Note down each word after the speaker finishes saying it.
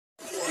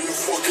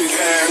fucking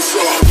hands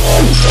up.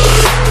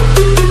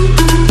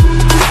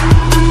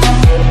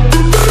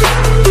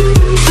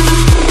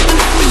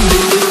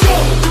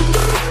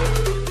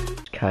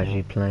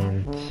 Casually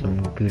playing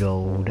some good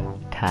old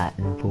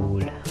Titanfall,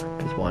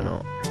 because why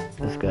not?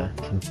 Let's go.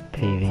 Some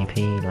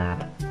PvP,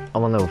 lad.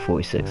 I'm on level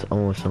 46, I'm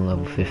almost on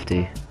level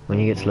 50. When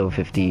you get to level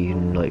 50 you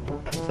can like,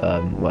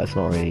 well it's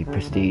not really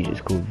prestige, it's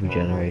called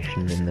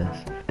regeneration in this.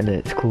 And then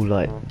it's called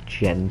like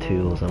Gen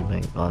 2 or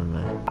something, I don't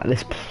know.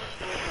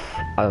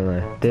 I don't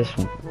know,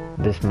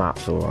 this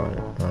map's alright,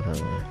 I don't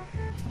know.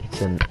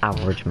 It's an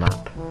average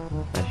map,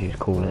 as you'd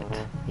call it.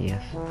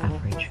 Yes,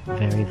 average.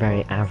 Very,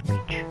 very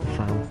average,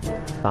 fam.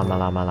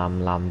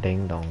 Lam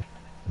ding dong.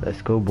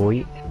 Let's go,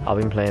 boy. I've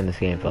been playing this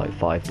game for like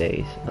 5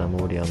 days, and I'm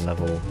already on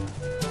level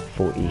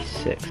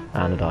 46,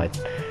 and I died.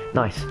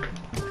 Nice.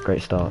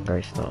 Great start,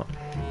 great start.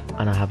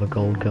 And I have a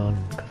gold gun,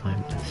 because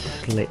I'm a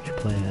slick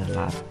player,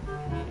 lad.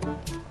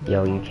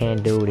 Yo, you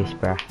can't do this,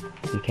 bruh.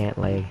 You can't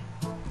lag.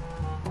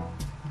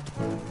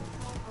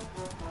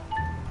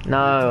 No,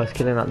 I was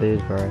killing that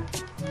dude, bro.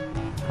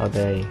 How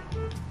dare you?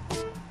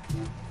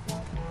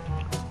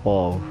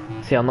 Whoa.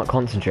 See, I'm not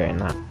concentrating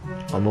that.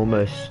 I'm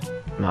almost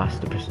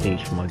master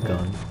prestige for my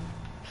gun.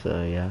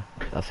 So yeah,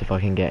 that's if I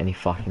can get any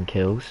fucking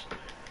kills.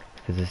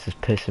 Because this is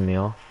pissing me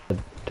off.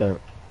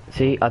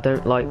 I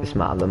don't like this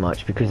map that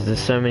much because there's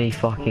so many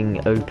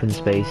fucking open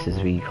spaces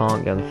where you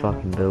can't get on the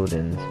fucking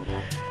buildings.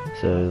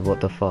 So what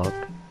the fuck?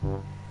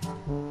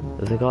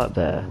 There's a guy up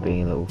there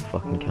being a little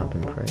fucking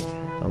camping prick.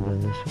 I'm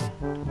going this way.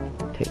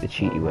 Take the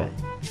cheaty way.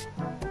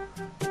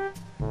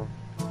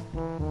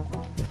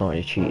 It's not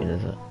really cheating,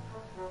 is it?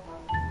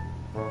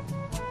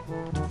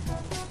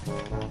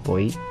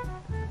 Boy.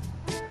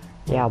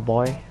 Yeah,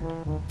 boy.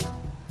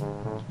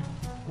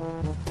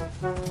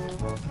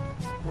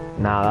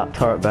 Nah, that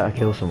turret better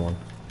kill someone.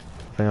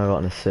 I think I got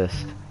an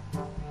assist.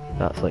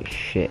 That's like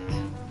shit.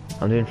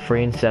 I'm doing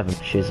 3 and 7,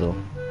 shizzle.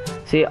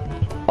 See,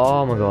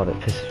 oh my god, it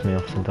pisses me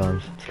off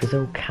sometimes. It's because they're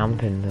all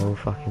camping, they're all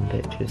fucking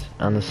bitches.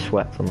 And there's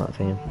sweats on that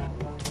team.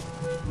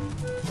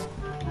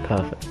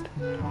 Perfect.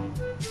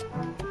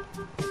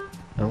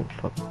 Oh,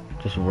 fuck.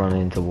 Just run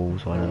into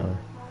walls, I know.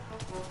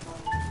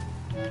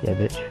 Yeah,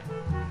 bitch.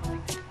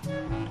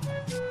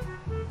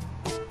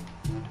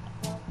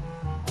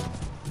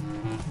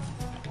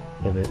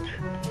 Yeah, bitch.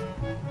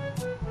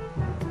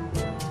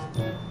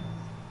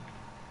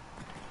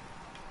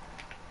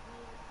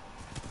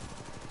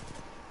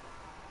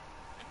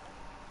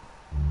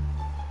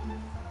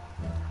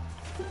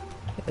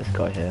 This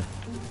guy here.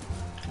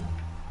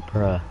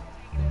 Bruh.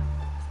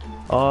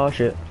 Oh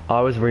shit,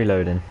 I was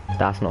reloading.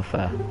 That's not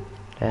fair.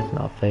 That's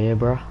not fair,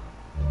 bruh.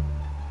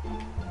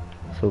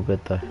 It's all good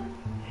though.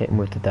 Hit him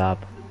with the dab.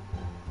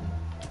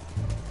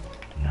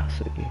 Yeah, I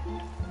saw you.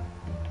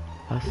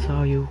 I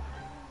saw you.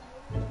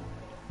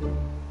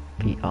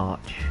 The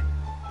arch.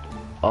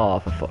 Oh,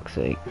 for fuck's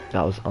sake.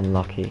 That was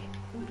unlucky.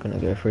 Gonna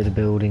go through the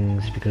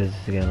buildings because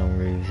again on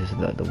roofs is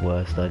like the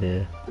worst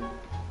idea.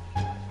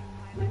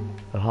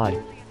 Oh,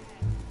 hi.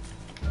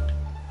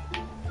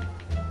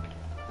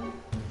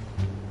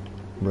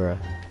 Bruh.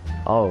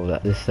 Oh,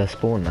 this is their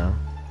spawn now.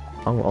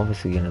 I'm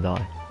obviously gonna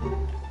die.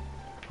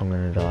 I'm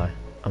gonna die.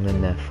 I'm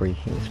in their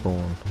freaking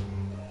spawn.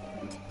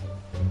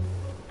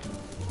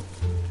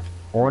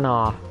 Or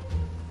nah.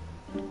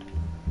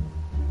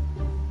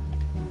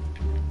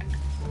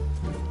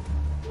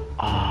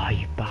 Ah,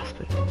 you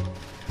bastard.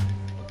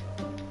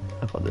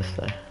 I got this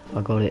though.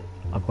 I got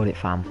it,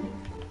 fam.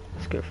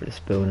 Let's go for this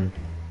building.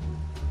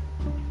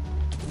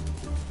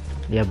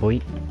 Yeah,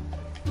 boy.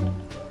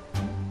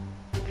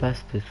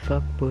 Fast as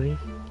fuck, boys.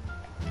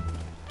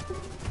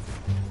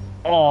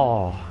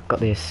 Oh, got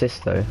the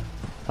assist though.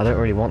 I don't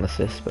really want the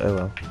assist, but oh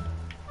well.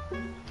 I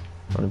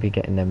want to be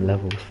getting them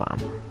levels, fam.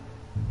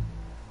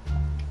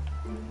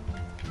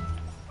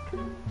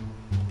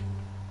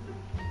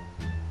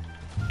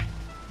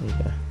 There you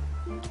go.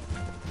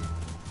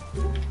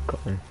 Got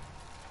him.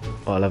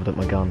 Oh, I leveled up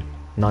my gun.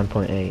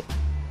 9.8.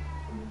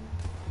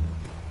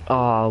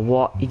 Ah,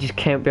 what? He just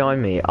came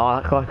behind me. Oh,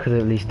 I could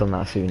have at least done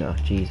that sooner.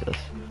 Jesus.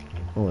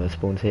 Oh, the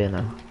spawn's here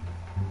now.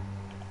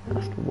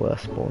 That's the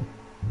worst spawn.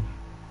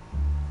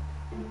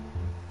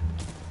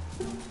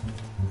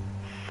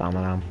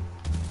 Famalam.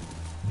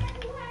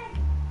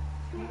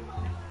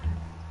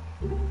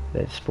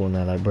 They just spawn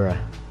there like, bruh.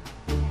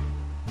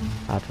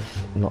 I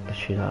just knocked the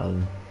shit out of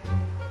them.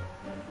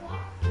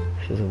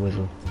 She's a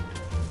whistle.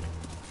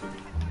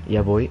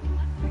 Yeah, boy.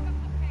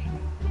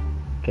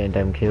 Getting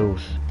them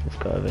kills. Let's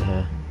go over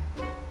here.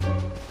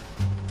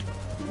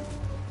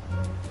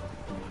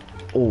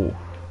 Oh.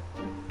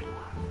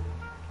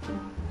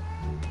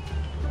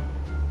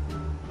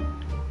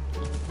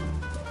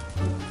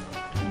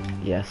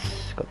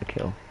 Yes, got the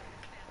kill.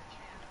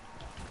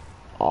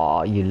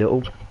 Oh, you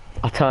little...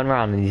 I turn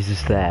around and he's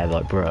just there,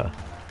 like, bruh.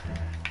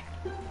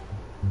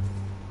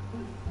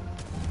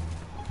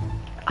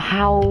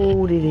 How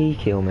did he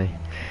kill me?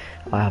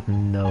 I have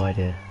no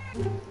idea.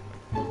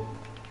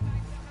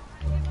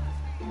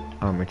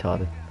 I'm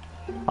retarded.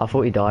 I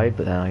thought he died,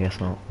 but then I guess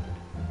not.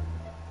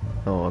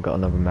 Oh, I got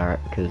another merit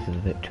because of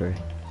the victory.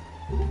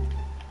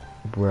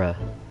 Bruh.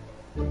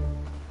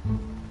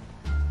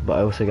 But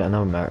I also get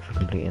another merit for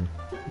completing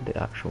the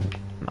actual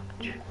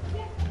match,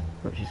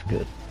 which is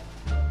good.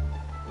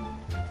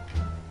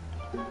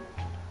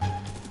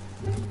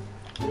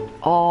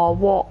 Oh,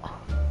 what?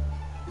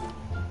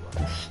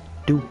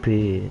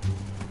 Stupid.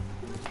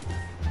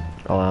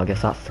 Oh, well, I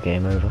guess that's the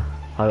game over.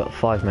 I got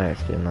 5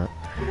 merits doing that.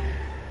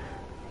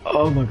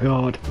 Oh my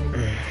god.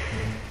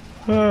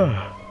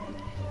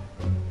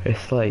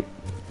 It's like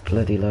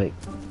bloody like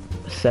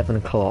 7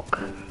 o'clock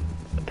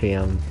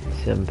PM,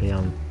 7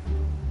 PM.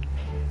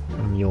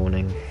 I'm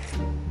yawning.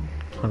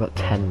 I got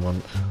 10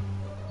 once,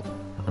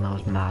 and I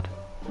was mad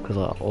because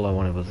all I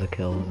wanted was the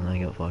kills, and I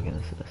got fucking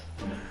assists.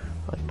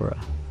 Like, bruh.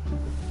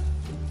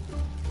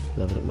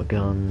 Leveled up my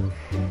gun.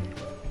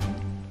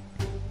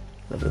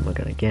 Leveled up my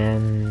gun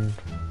again.